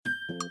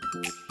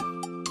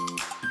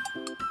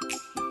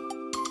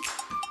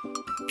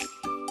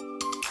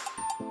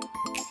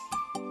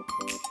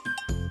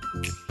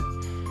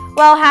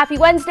Well, happy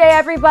Wednesday,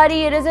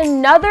 everybody. It is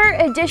another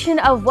edition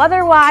of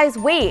Weatherwise.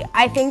 Wait,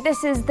 I think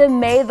this is the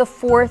May the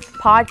 4th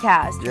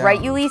podcast,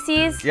 right,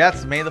 Ulysses?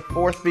 Yes, May the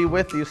 4th be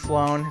with you,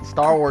 Sloan. It's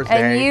Star Wars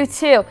Day. And you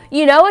too.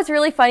 You know what's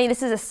really funny?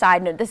 This is a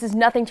side note. This is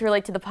nothing to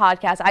relate to the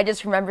podcast. I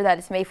just remember that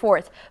it's May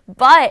 4th.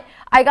 But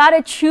I got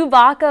a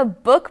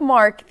Chewbacca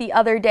bookmark the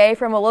other day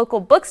from a local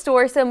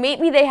bookstore, so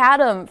maybe they had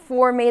them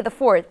for May the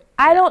 4th.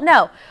 I don't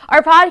know.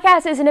 Our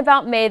podcast isn't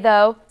about May,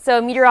 though,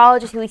 so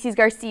meteorologist Ulysses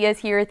Garcia is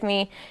here with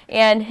me,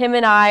 and him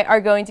and I are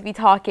going to be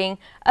talking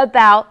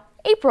about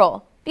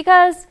April,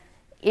 because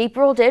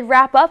April did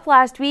wrap up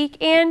last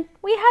week, and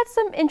we had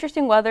some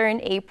interesting weather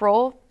in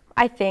April,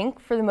 I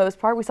think, for the most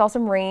part. We saw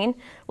some rain.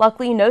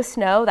 Luckily, no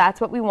snow. That's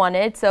what we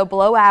wanted, so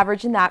below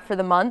average in that for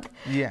the month.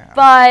 Yeah.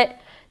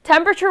 But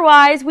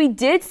temperature-wise, we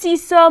did see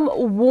some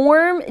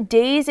warm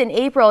days in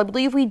April. I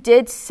believe we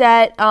did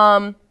set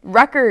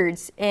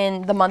records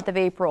in the month of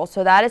April.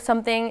 So that is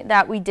something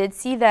that we did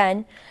see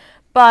then.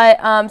 But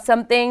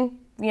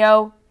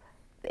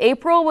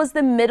April was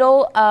the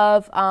middle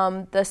of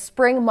the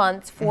spring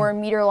months for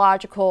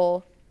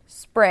meteorological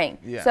spring.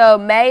 Yeah. So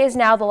May is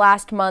now the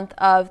last month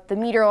of the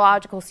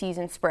meteorological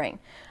season, spring.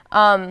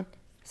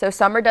 So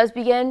summer does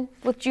begin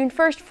with June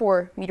 1st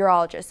for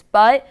meteorologists.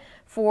 But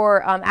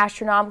for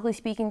astronomically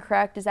speaking,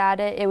 correct, is that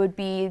it? It would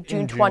be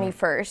June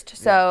 21st.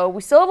 So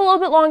we still have a little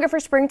bit longer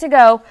for spring to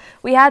go.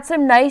 We had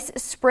some nice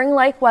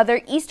spring-like weather.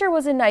 Easter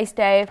was a nice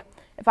day,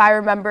 if I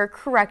remember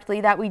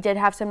correctly, that we did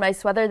have some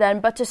nice weather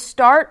then. But to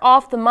start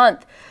off the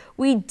month,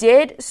 we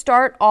did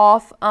start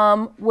off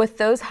with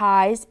those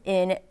highs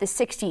in the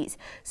 60s.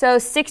 So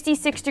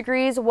 66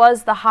 degrees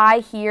was the high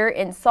here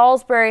in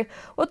Salisbury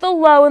with a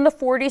low in the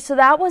 40s. So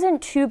that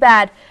wasn't too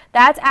bad.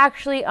 That's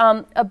actually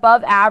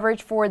above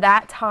average for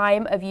that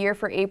time of year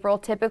for April.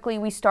 Typically,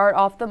 we start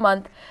off the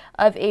month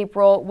of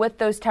April with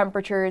those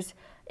temperatures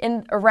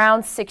in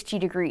around 60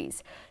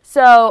 degrees.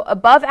 So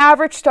above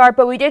average start,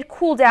 but we did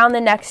cool down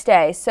the next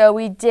day. So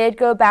we did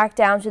go back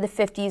down to the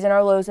 50s and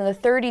our lows in the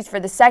 30s for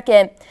the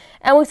second.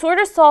 And we sort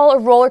of saw a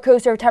roller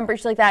coaster of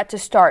temperatures like that to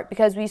start,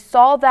 because we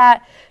saw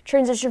that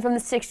transition from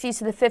the 60s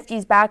to the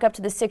 50s back up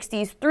to the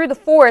 60s through the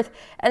 4th.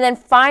 And then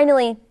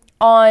finally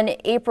on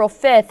April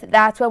 5th,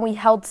 that's when we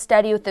held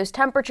steady with those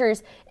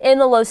temperatures in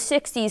the low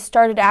 60s,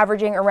 started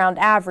averaging around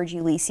average,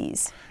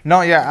 Ulysses.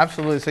 No, yeah,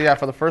 absolutely. So, yeah,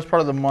 for the first part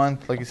of the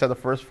month, like you said, the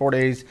first 4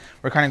 days,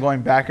 we're kind of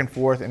going back and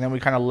forth, and then we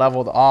kind of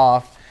leveled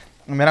off.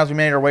 And then as we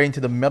made our way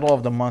into the middle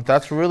of the month,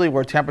 that's really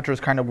where temperatures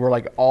kind of were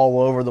like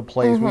all over the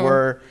place. We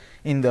were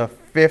in the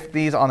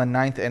 50s on the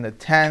 9th and the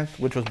 10th,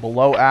 which was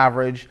below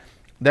average.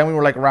 Then we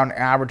were like around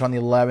average on the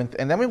 11th.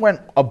 And then we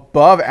went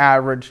above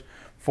average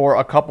for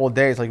a couple of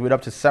days, like we went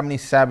up to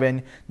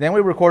 77. Then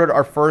we recorded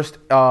our first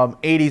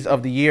 80s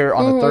of the year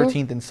on the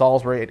 13th in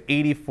Salisbury at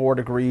 84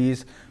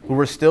 degrees. We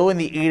were still in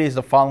the 80s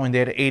the following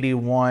day at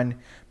 81.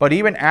 But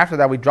even after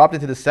that, we dropped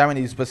into the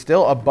 70s, but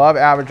still above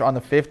average on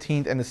the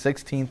 15th and the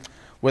 16th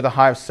with a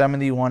high of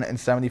 71 and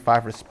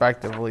 75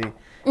 respectively.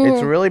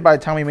 It's really by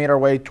the time we made our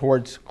way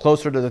towards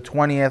closer to the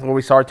 20th where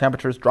we saw our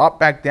temperatures drop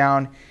back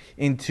down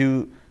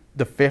into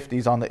the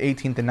 50s on the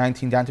 18th and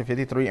 19th, down to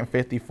 53 and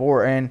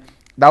 54. And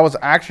that was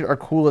actually our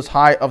coolest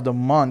high of the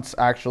months,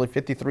 actually,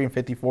 53 and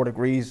 54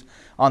 degrees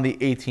on the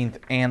 18th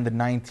and the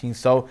 19th.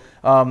 So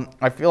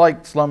I feel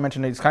like Sloan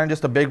mentioned it's kind of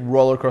just a big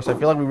roller coaster. I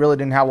feel like we really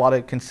didn't have a lot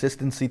of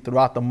consistency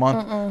throughout the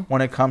month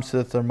when it comes to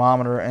the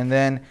thermometer. And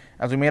then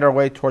as we made our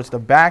way towards the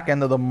back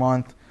end of the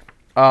month,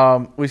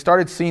 we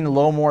started seeing a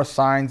little more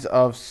signs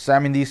of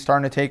 70s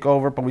starting to take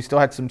over, but we still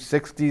had some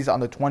 60s on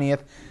the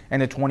 20th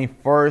and the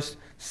 21st,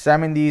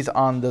 70s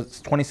on the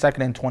 22nd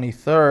and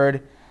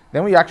 23rd.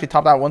 Then we actually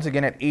topped out once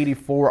again at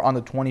 84 on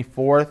the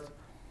 24th.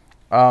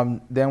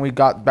 Then we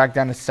got back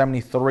down to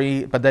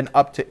 73, but then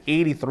up to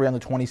 83 on the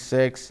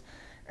 26th.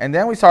 And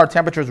then we saw our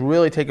temperatures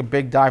really take a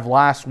big dive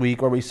last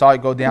week, where we saw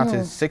it go down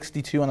to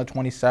 62 on the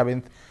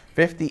 27th,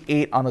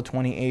 58 on the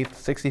 28th,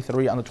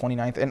 63 on the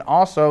 29th. And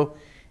also,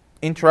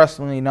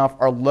 interestingly enough,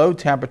 our low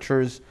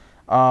temperatures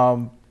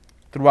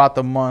throughout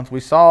the month,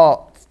 we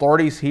saw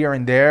 30s here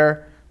and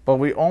there, but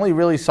we only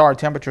really saw our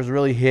temperatures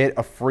really hit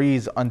a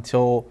freeze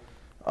until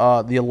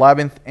the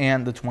 11th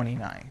and the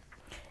 29th.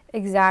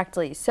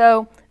 Exactly.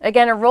 So,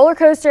 again, a roller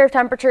coaster of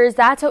temperatures,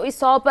 that's what we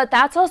saw, but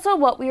that's also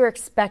what we were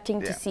expecting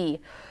to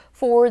see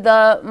for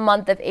the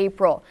month of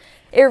April.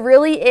 It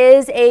really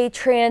is a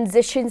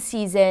transition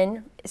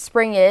season,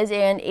 spring is,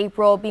 and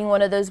April being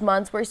one of those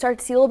months where you start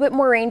to see a little bit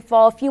more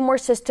rainfall, a few more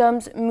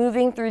systems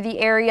moving through the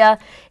area,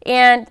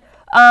 and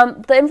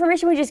the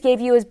information we just gave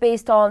you is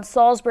based on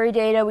Salisbury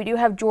data. We do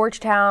have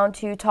Georgetown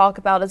to talk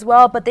about as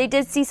well, but they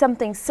did see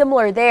something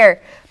similar there.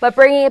 But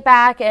bringing it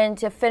back and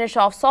to finish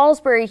off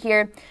Salisbury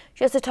here,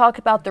 just to talk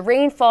about the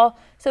rainfall.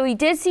 So we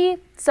did see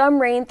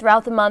some rain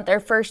throughout the month. Our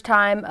first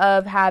time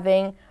of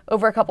having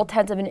over a couple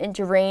tenths of an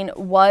inch of rain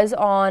was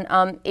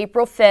on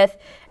April 5th.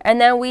 And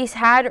then we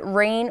had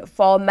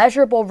rainfall,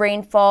 measurable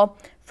rainfall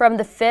from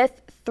the 5th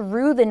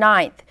through the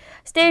 9th.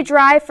 Stay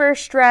dry for a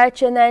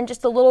stretch, and then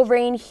just a little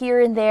rain here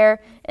and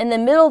there in the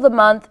middle of the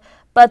month.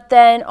 But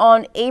then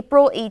on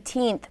April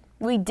 18th,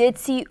 we did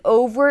see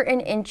over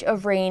an inch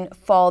of rain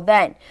fall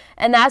then.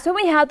 And that's when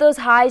we had those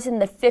highs in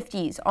the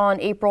 50s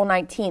on April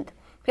 19th.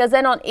 Because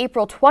then on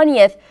April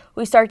 20th,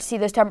 we start to see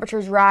those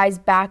temperatures rise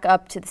back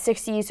up to the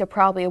 60s, so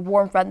probably a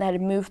warm front that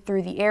had moved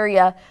through the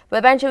area. But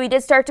eventually we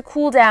did start to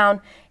cool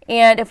down.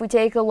 And if we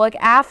take a look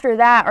after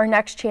that, our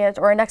next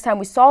time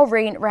we saw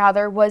rain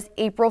was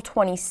April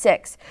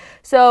 26th.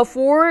 So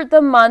for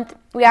the month,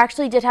 we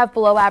actually did have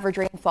below average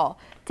rainfall.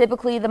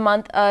 Typically the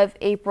month of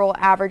April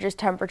averages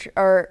temperature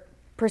or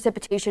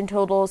precipitation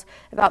totals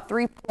about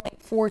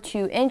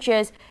 3.42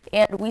 inches,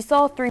 and we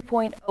saw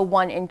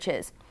 3.01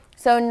 inches.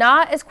 So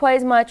not as quite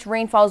as much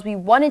rainfall as we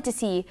wanted to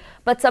see,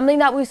 but something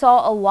that we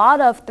saw a lot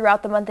of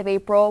throughout the month of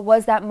April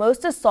was that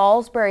most of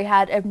Salisbury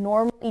had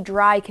abnormally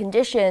dry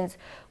conditions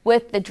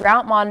with the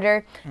drought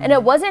monitor. And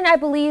it wasn't, I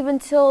believe,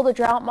 until the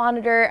drought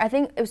monitor,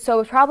 it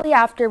was probably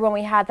after when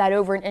we had that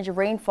over an inch of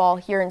rainfall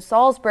here in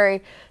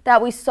Salisbury,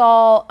 that we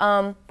saw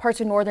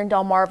parts of northern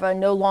Delmarva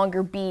no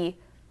longer be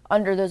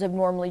under those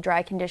abnormally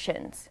dry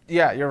conditions.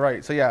 Yeah, you're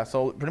right.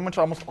 So pretty much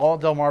almost all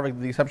Delmarva,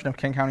 with the exception of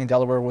King County and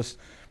Delaware, was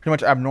pretty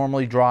much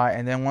abnormally dry.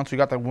 And then once we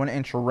got the 1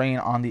 inch of rain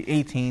on the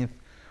 18th,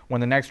 when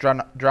the next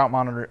drought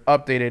monitor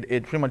updated,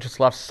 it pretty much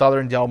just left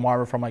southern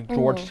Delmarva from like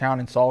Georgetown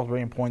and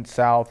Salisbury and Point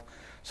South.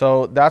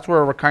 So that's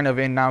where we're kind of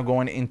in now,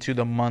 going into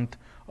the month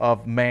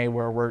of May,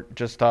 where we're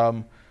just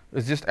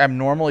it's just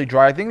abnormally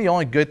dry. I think the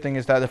only good thing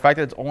is that the fact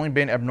that it's only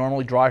been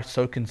abnormally dry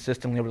so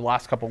consistently over the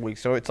last couple of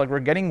weeks. So it's like we're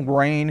getting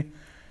rain,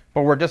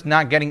 but we're just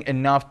not getting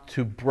enough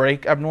to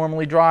break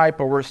abnormally dry,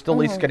 but we're still at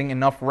least getting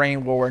enough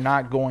rain where we're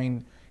not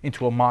going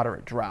into a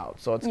moderate drought.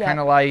 So it's kind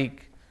of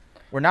like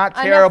we're not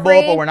terrible,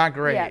 but we're not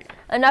great. Yeah.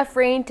 Enough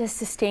rain to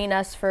sustain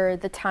us for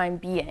the time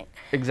being.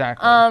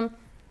 Exactly.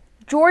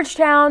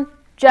 Georgetown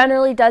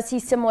generally does see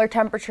similar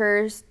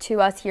temperatures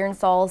to us here in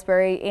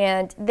Salisbury,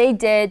 and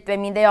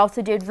they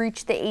also did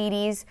reach the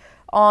 80s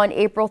on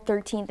April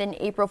 13th and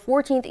April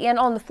 14th. And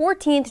on the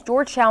 14th,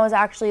 Georgetown was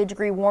actually a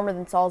degree warmer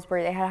than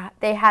Salisbury.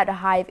 They had a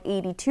high of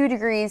 82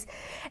 degrees.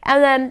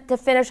 And then to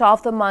finish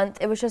off the month,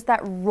 it was just that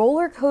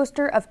roller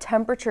coaster of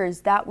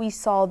temperatures that we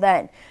saw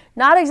then.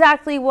 Not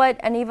exactly what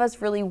any of us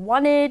really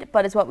wanted,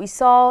 but it's what we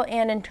saw.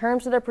 And in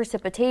terms of their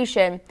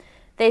precipitation,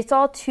 they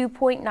saw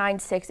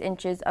 2.96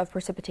 inches of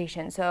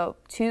precipitation, so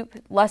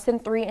less than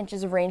 3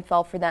 inches of rain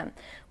fell for them,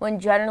 when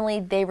generally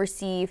they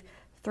receive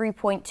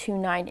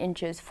 3.29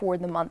 inches for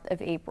the month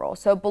of April.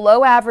 So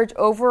below average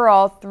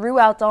overall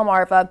throughout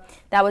Delmarva.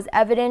 That was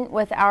evident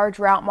with our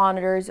drought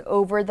monitors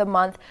over the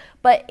month.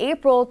 But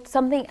April,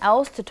 something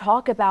else to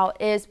talk about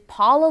is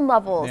pollen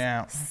levels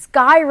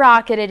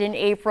skyrocketed in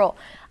April.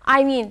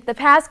 I mean, the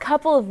past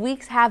couple of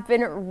weeks have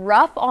been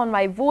rough on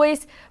my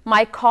voice.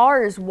 My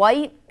car is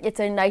white. It's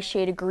a nice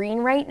shade of green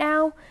right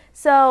now.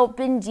 So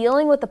been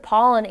dealing with the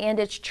pollen, and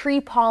it's tree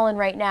pollen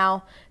right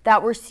now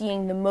that we're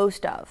seeing the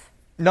most of.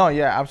 No,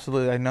 yeah,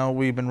 absolutely. I know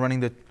we've been running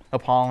the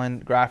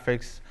pollen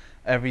graphics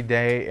every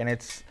day, and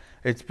it's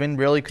been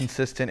really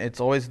consistent. It's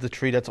always the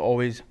tree that's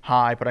always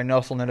high, but I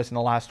also noticed in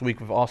the last week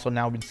we've also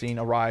now been seeing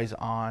a rise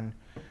on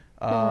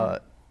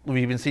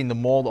we've been seeing the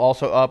mold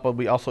also up, but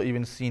we also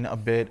even seen a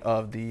bit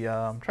of the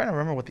I'm trying to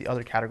remember what the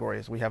other category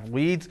is. We have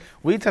weeds.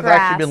 Weeds have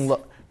actually been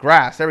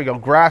grass. There we go.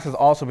 Grass has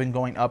also been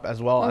going up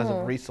as well as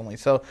of recently.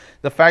 So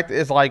the fact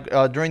is, like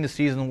during the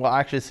season, we'll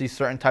actually see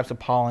certain types of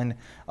pollen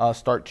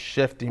start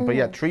shifting. But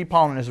yeah, tree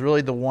pollen is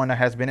really the one that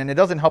has been, and it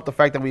doesn't help the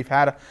fact that we've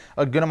had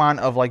a good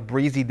amount of like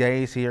breezy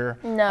days here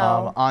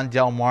on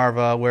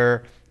Delmarva,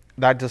 where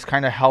that just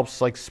kind of helps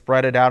like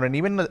spread it out. And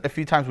even a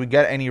few times we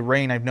get any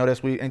rain, I've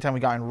noticed anytime we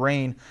got in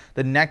rain,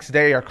 the next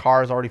day our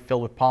car is already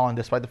filled with pollen,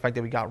 despite the fact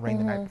that we got rain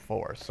the night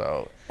before.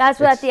 So that's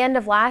what at the end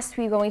of last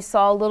week, when we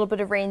saw a little bit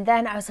of rain,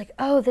 then I was like,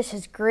 oh, this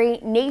is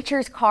great.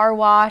 Nature's car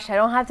wash. I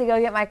don't have to go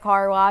get my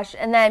car washed.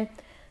 And then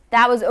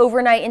that was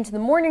overnight into the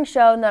morning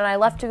show. And then I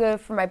left to go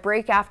for my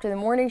break after the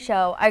morning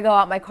show. I go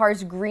out, my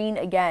car's green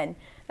again. And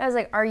I was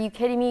like, are you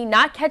kidding me?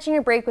 Not catching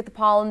a break with the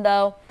pollen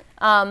though,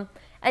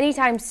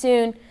 anytime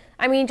soon.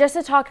 I mean, just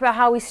to talk about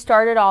how we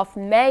started off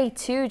May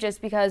too,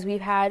 just because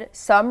we've had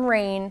some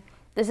rain.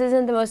 This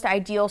isn't the most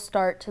ideal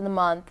start to the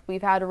month.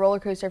 We've had a roller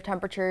coaster of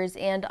temperatures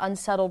and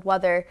unsettled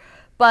weather,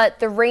 but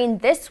the rain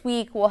this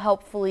week will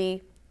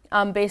hopefully,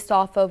 based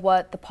off of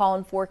what the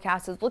pollen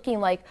forecast is looking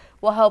like,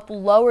 will help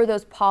lower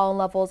those pollen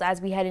levels as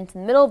we head into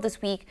the middle of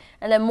this week.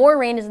 And then more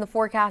rain is in the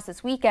forecast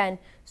this weekend,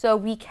 so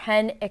we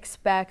can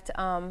expect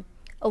a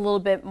little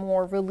bit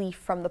more relief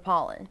from the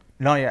pollen.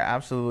 No, yeah,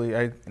 absolutely.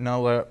 I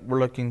know we're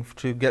looking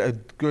to get a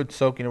good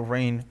soaking of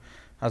rain.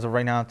 As of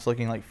right now, it's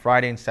looking like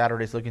Friday and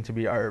Saturday is looking to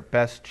be our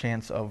best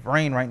chance of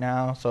rain right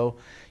now. So,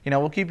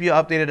 we'll keep you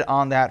updated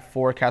on that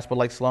forecast. But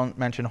like Sloan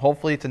mentioned,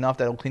 hopefully it's enough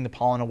that it'll clean the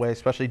pollen away,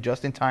 especially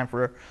just in time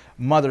for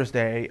Mother's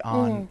Day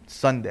on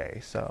Sunday.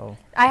 So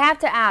I have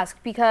to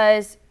ask,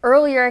 because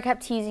earlier I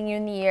kept teasing you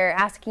in the ear,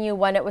 asking you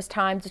when it was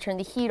time to turn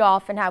the heat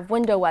off and have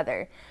window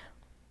weather.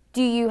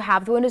 Do you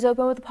have the windows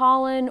open with the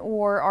pollen,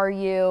 or are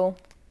you...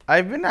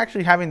 I've been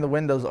actually having the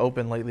windows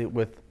open lately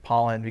with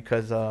pollen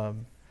because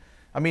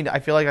I mean, I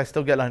feel like I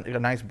still get a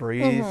nice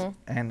breeze,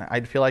 and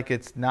I feel like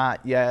it's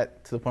not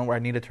yet to the point where I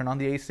need to turn on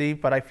the AC.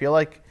 But I feel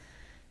like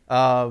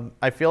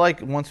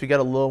once we get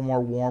a little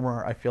more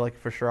warmer, I feel like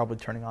for sure I'll be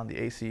turning on the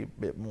AC a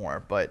bit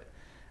more. But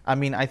I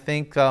mean, I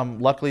think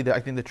luckily I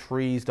think the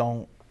trees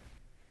don't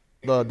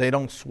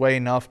sway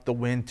enough the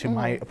wind to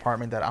my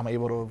apartment that I'm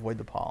able to avoid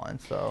the pollen.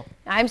 So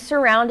I'm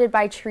surrounded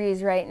by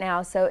trees right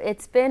now, so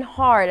it's been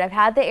hard. I've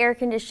had the air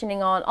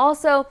conditioning on.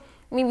 Also,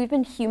 I mean, we've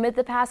been humid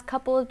the past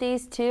couple of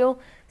days too,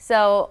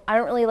 so I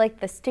don't really like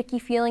the sticky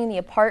feeling in the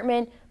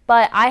apartment,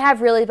 but I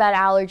have really bad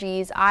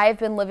allergies. I've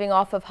been living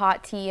off of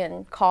hot tea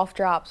and cough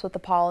drops with the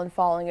pollen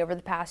falling over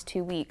the past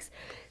 2 weeks.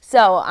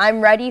 So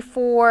I'm ready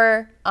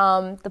for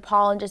the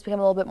pollen just become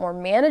a little bit more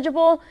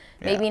manageable.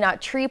 Maybe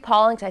not tree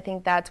pollen, because I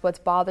think that's what's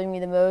bothering me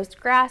the most.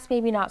 Grass,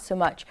 maybe not so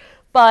much.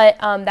 But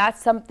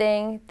that's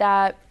something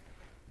that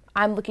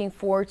I'm looking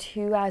forward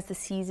to as the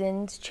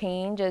seasons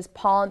change, as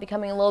pollen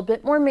becoming a little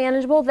bit more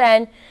manageable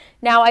then.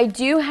 Now, I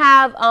do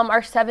have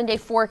our 7-day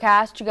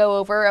forecast to go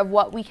over of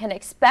what we can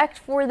expect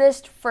for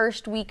this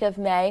first week of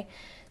May.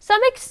 Some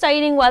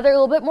exciting weather, a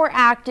little bit more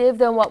active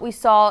than what we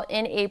saw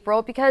in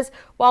April, because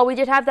while we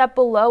did have that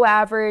below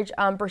average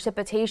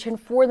precipitation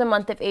for the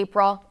month of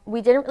April,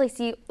 we didn't really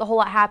see a whole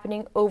lot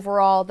happening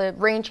overall. The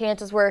rain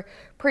chances were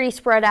pretty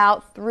spread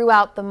out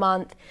throughout the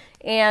month,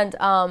 and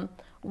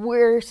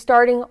we're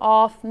starting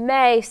off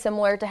May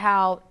similar to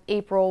how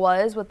April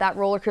was, with that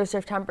roller coaster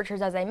of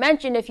temperatures. As I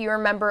mentioned, if you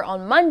remember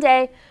on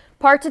Monday,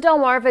 parts of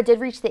Delmarva did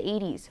reach the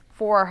 80s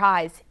for our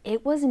highs.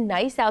 It was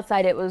nice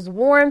outside. It was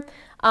warm.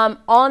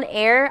 On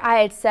air, I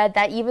had said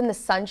that even the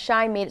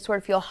sunshine made it sort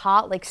of feel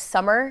hot, like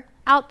summer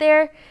out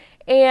there.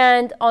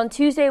 And on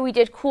Tuesday, we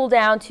did cool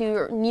down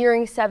to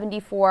nearing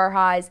 74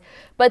 highs.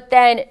 But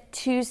then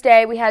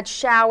Tuesday, we had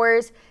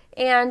showers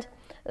and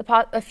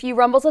a few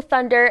rumbles of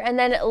thunder, and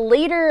then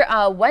later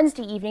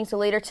Wednesday evening, so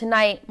later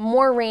tonight,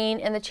 more rain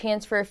and the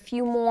chance for a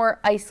few more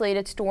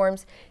isolated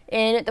storms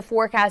in the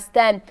forecast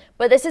then.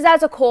 But this is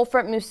as a cold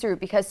front moves through,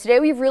 because today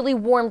we've really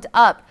warmed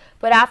up.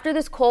 But after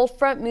this cold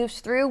front moves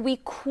through, we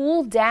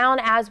cool down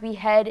as we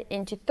head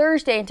into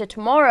Thursday, into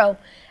tomorrow,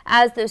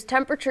 as those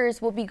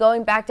temperatures will be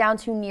going back down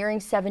to nearing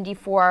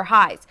 74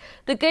 highs.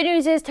 The good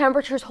news is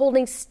temperatures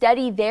holding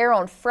steady there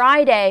on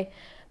Friday.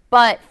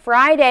 But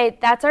Friday,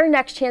 that's our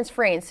next chance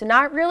for rain. So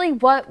not really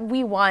what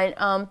we want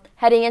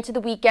heading into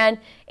the weekend.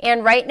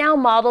 And right now,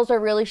 models are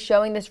really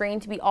showing this rain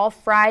to be all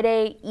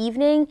Friday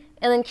evening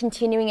and then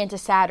continuing into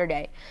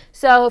Saturday.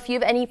 So if you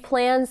have any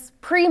plans,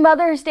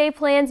 pre-Mother's Day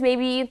plans,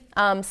 maybe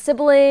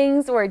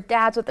siblings or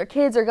dads with their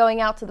kids are going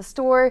out to the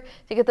store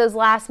to get those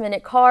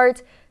last-minute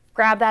cards,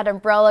 grab that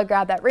umbrella,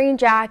 grab that rain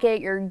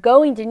jacket. You're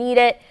going to need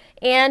it.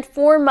 And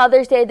for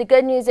Mother's Day, the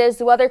good news is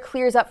the weather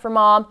clears up for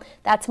Mom.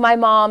 That's my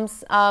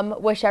mom's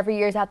wish every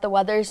year, is that the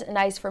weather's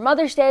nice for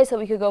Mother's Day, so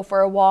we could go for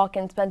a walk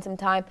and spend some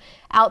time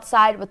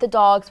outside with the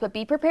dogs, but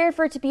be prepared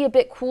for it to be a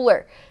bit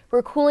cooler.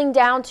 We're cooling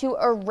down to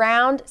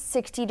around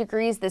 60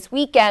 degrees this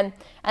weekend.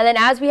 And then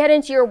as we head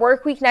into your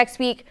work week next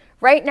week,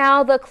 right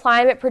now the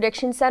Climate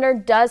Prediction Center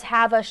does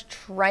have us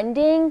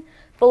trending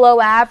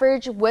below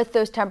average with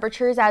those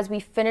temperatures as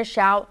we finish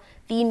out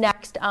the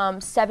next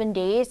 7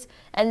 days.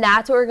 And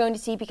that's what we're going to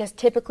see, because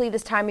typically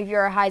this time of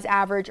year our highs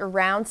average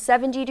around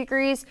 70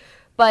 degrees.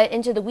 But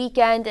into the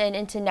weekend and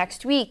into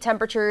next week,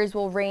 temperatures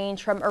will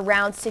range from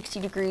around 60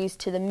 degrees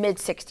to the mid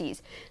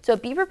 60s. So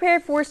be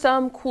prepared for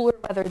some cooler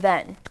weather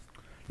then.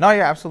 No,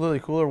 yeah, absolutely,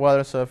 cooler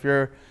weather. So if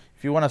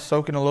you want to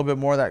soak in a little bit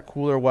more of that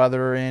cooler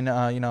weather in,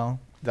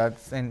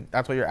 that's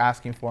what you're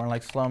asking for. And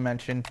like Sloan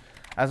mentioned,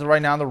 as of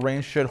right now, the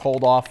rain should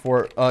hold off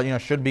for,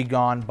 should be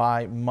gone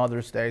by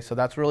Mother's Day. So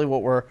that's really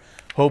what we're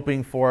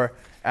hoping for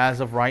as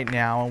of right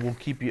now, and we'll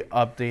keep you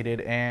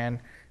updated. And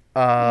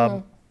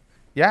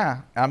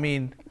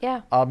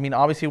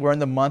obviously we're in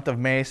the month of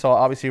May, so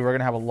obviously we're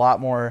gonna have a lot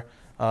more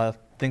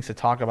things to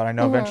talk about. I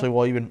know eventually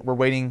we're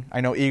waiting, I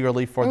know,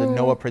 eagerly for the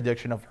NOAA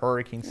prediction of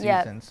hurricane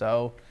season. Yep.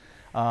 So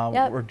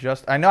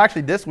I know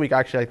actually this week,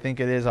 I think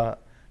it is a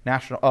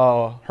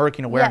National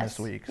Hurricane Awareness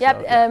Week.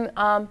 Yep.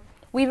 So,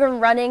 we've been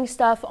running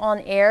stuff on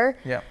air.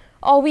 Yep.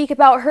 All week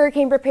about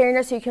hurricane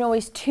preparedness, so you can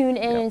always tune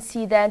in and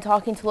see then,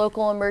 talking to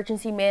local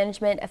emergency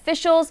management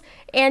officials.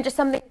 And just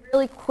something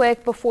really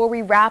quick before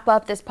we wrap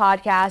up this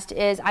podcast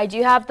is I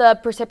do have the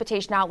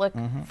precipitation outlook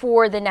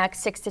for the next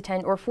 6 to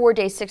 10, or 4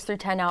 days, 6 through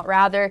 10 out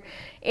rather,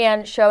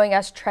 and showing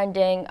us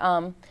trending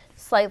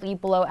slightly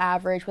below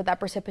average with that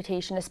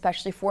precipitation,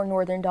 especially for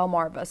northern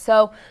Delmarva.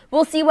 So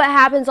we'll see what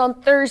happens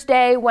on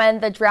Thursday when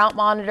the drought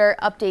monitor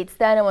updates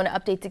then, and when it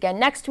updates again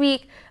next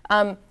week.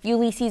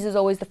 Ulysses is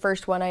always the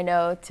first one, I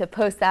know, to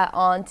post that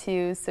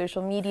onto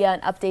social media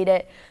and update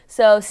it.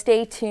 So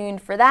stay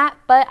tuned for that.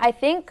 But I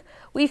think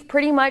we've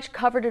pretty much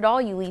covered it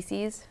all,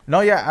 Ulysses. No,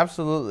 yeah,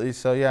 absolutely.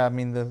 So yeah, I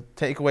mean, the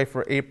takeaway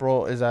for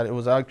April is that it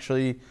was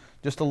actually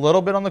just a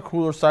little bit on the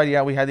cooler side.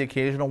 Yeah, we had the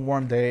occasional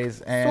warm days.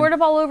 And sort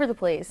of all over the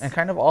place. And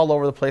kind of all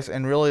over the place.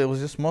 And really, it was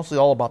just mostly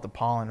all about the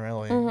pollen,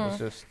 really. It was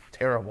just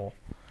terrible.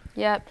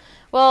 Yep.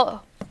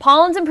 Well,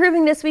 pollen's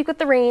improving this week with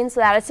the rain, so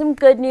that is some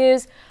good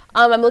news.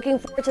 I'm looking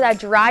forward to that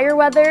drier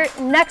weather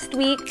next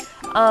week.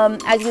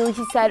 As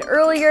Ulysses said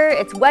earlier,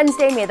 it's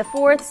Wednesday, May the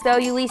 4th. So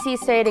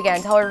Ulysses, say it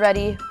again. Tell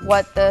everybody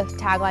what the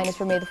tagline is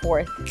for May the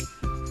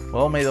 4th.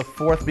 Well, may the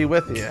 4th be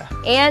with you.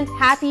 And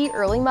happy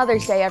early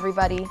Mother's Day,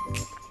 everybody.